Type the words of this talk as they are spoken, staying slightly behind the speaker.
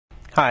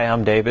Hi,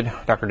 I'm David,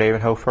 Dr.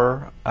 David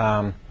Hofer.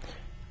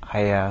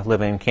 I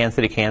live in Kansas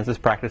City, Kansas,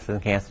 practice in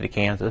Kansas City,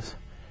 Kansas,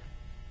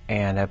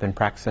 and I've been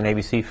practicing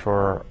ABC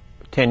for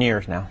 10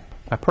 years now.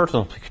 My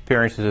personal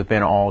experiences have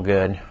been all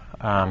good.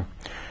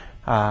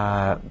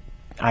 I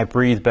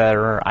breathe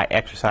better, I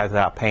exercise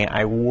without pain,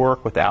 I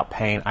work without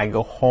pain, I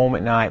go home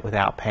at night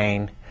without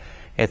pain.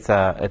 It's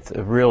a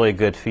really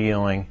good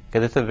feeling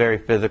because it's a very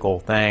physical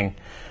thing.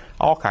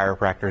 All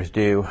chiropractors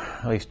do,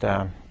 at least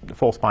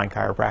full spine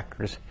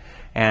chiropractors.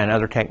 And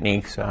other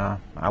techniques, I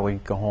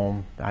would go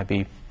home, I'd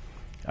be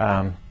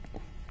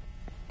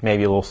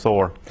maybe a little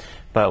sore.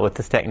 But with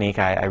this technique,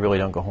 I really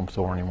don't go home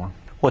sore anymore.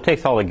 Well, it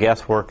takes all the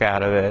guesswork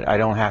out of it. I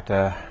don't have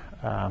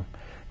to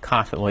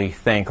constantly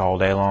think all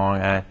day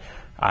long.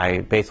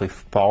 I basically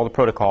follow the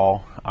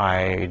protocol.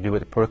 I do what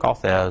the protocol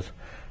says,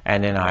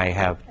 and then I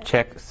have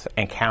checks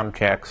and counter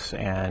checks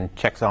and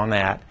checks on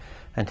that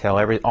until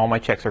all my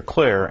checks are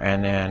clear,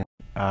 and then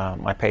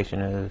my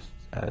patient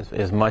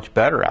is much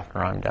better after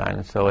I'm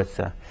done. So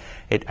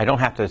I don't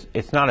have to.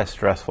 It's not a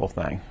stressful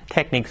thing.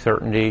 Technique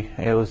certainty.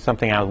 It was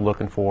something I was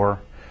looking for.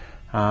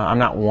 I'm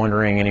not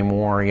wondering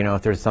anymore.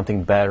 If there's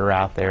something better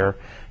out there.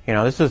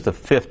 This is the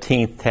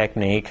 15th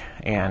technique,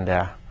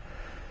 and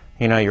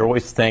you're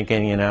always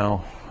thinking, maybe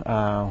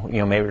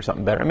there's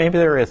something better. Maybe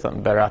there is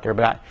something better out there,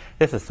 but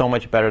this is so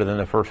much better than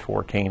the first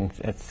 14.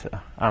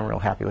 I'm real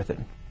happy with it.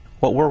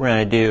 What we're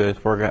going to do is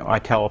I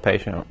tell a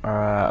patient,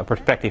 a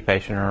prospective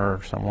patient, or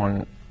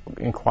someone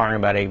inquiring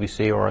about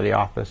ABC or the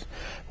office,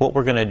 what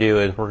we're going to do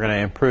is we're going to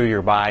improve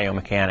your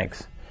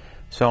biomechanics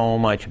so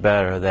much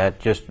better that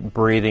just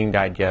breathing,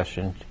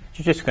 digestion,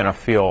 you're just going to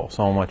feel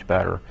so much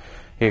better.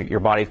 Your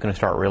body's going to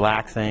start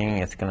relaxing.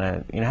 It's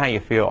going to, how you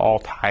feel all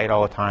tight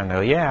all the time. They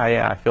go,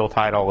 yeah, I feel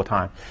tight all the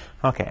time.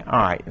 Okay, all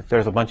right.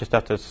 There's a bunch of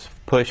stuff that's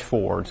pushed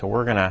forward, so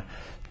we're going to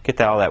get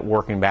all that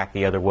working back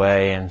the other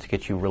way and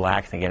get you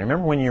relaxing again.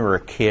 Remember when you were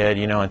a kid,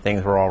 and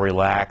things were all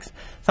relaxed?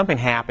 Something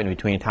happened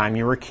between the time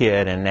you were a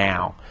kid and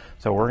now.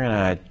 So we're going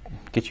to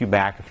get you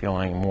back to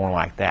feeling more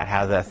like that.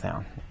 How does that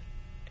sound?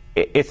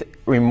 It's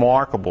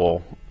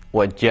remarkable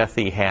what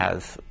Jesse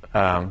has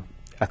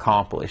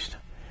accomplished.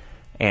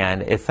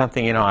 And it's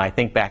something, I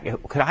think back,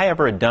 could I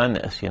ever have done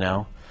this,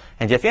 And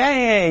Jesse,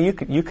 yeah, you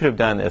could have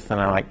done this.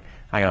 And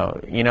I go,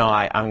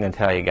 I'm going to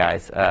tell you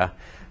guys,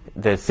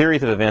 the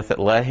series of events that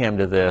led him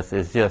to this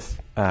is just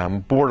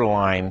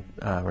borderline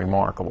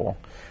remarkable.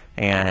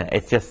 And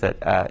it's just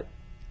that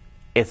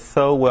it's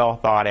so well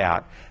thought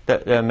out.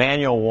 The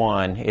manual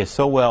 1 is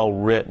so well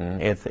written.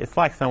 It's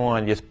like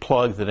someone just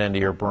plugs it into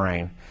your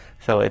brain.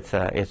 So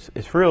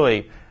it's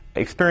really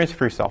experience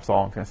for yourself. Is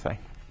all I'm going to say.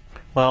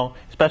 Well,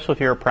 especially if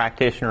you're a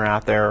practitioner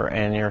out there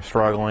and you're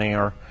struggling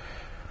or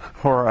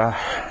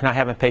not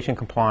having patient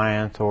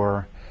compliance,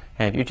 or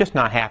and if you're just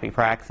not happy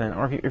practicing,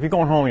 or if you're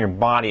going home and your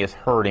body is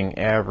hurting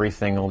every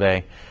single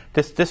day,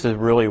 this is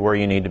really where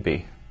you need to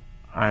be.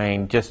 I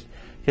mean, just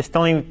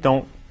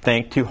don't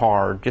think too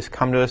hard. Just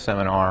come to a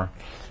seminar,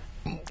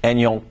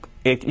 and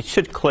it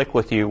should click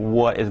with you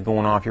what is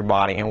going on with your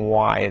body and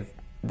why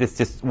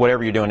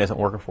whatever you're doing isn't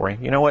working for you.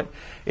 You know what?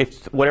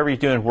 If whatever you're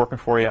doing is working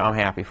for you, I'm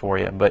happy for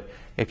you. But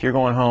if you're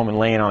going home and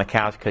laying on the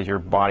couch because your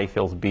body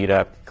feels beat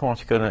up, come on,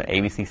 let's go to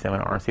an ABC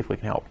seminar and see if we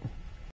can help.